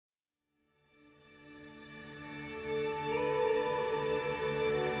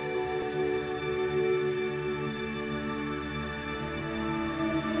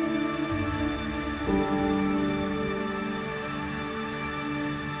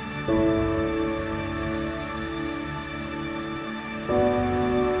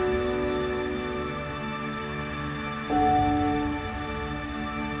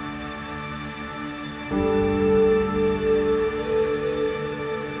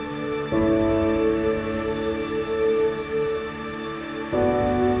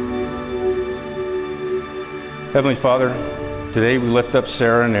Heavenly Father, today we lift up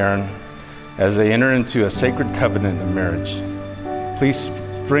Sara and Aaron as they enter into a sacred covenant of marriage. Please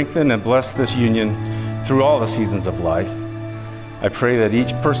strengthen and bless this union through all the seasons of life. I pray that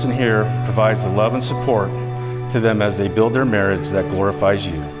each person here provides the love and support to them as they build their marriage that glorifies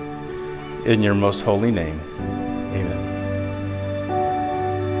you. In your most holy name, amen.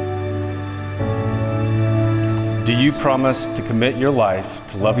 Do you promise to commit your life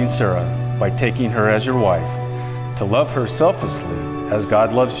to loving Sara by taking her as your wife, to love her selflessly as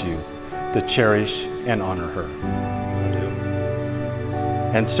God loves you, to cherish and honor her? I do.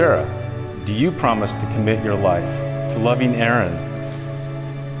 And Sara, do you promise to commit your life to loving Aaron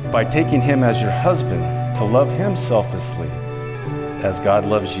by taking him as your husband, to love him selflessly as God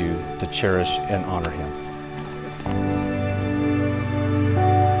loves you, to cherish and honor him?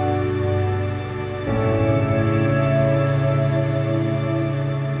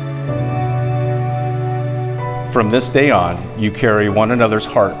 From this day on, you carry one another's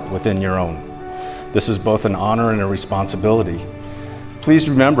heart within your own. This is both an honor and a responsibility. Please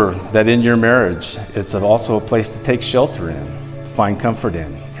remember that in your marriage, it's also a place to take shelter in, find comfort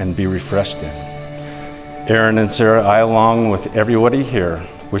in, and be refreshed in. Aaron and Sara, I, along with everybody here,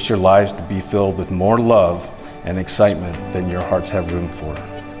 wish your lives to be filled with more love and excitement than your hearts have room for.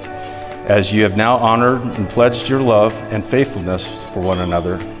 As you have now honored and pledged your love and faithfulness for one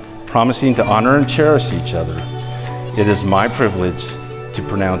another, promising to honor and cherish each other, it is my privilege to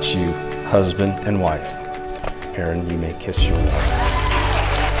pronounce you husband and wife. Aaron, you may kiss your wife.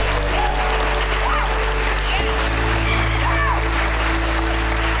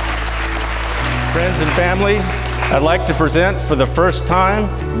 Friends and family, I'd like to present for the first time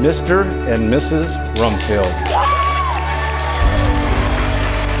Mr. and Mrs. Rumfield.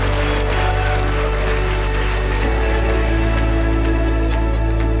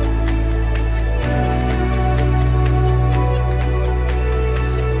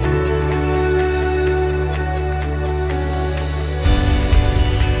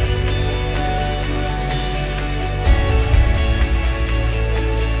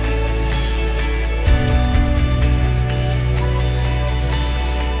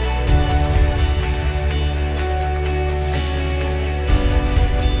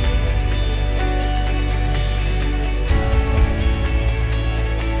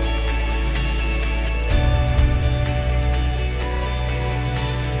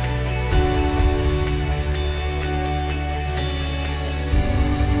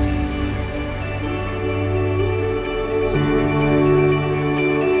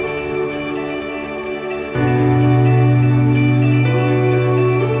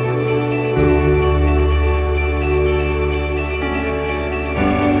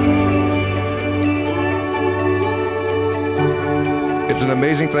 It's an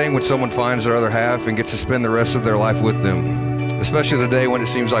amazing thing when someone finds their other half and gets to spend the rest of their life with them, especially today when it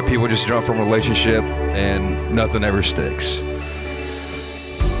seems like people just jump from relationship and nothing ever sticks.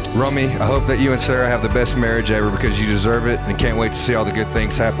 Rummy, I hope that you and Sara have the best marriage ever because you deserve it, and can't wait to see all the good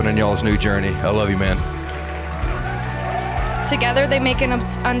things happen in y'all's new journey. I love you, man. Together they make an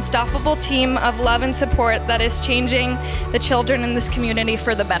unstoppable team of love and support that is changing the children in this community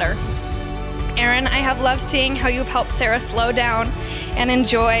for the better. Aaron, I have loved seeing how you've helped Sara slow down and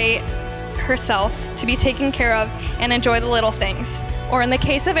enjoy herself, to be taken care of and enjoy the little things. Or in the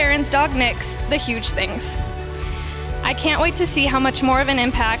case of Aaron's dog, Nix, the huge things. I can't wait to see how much more of an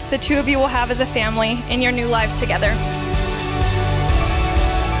impact the two of you will have as a family in your new lives together.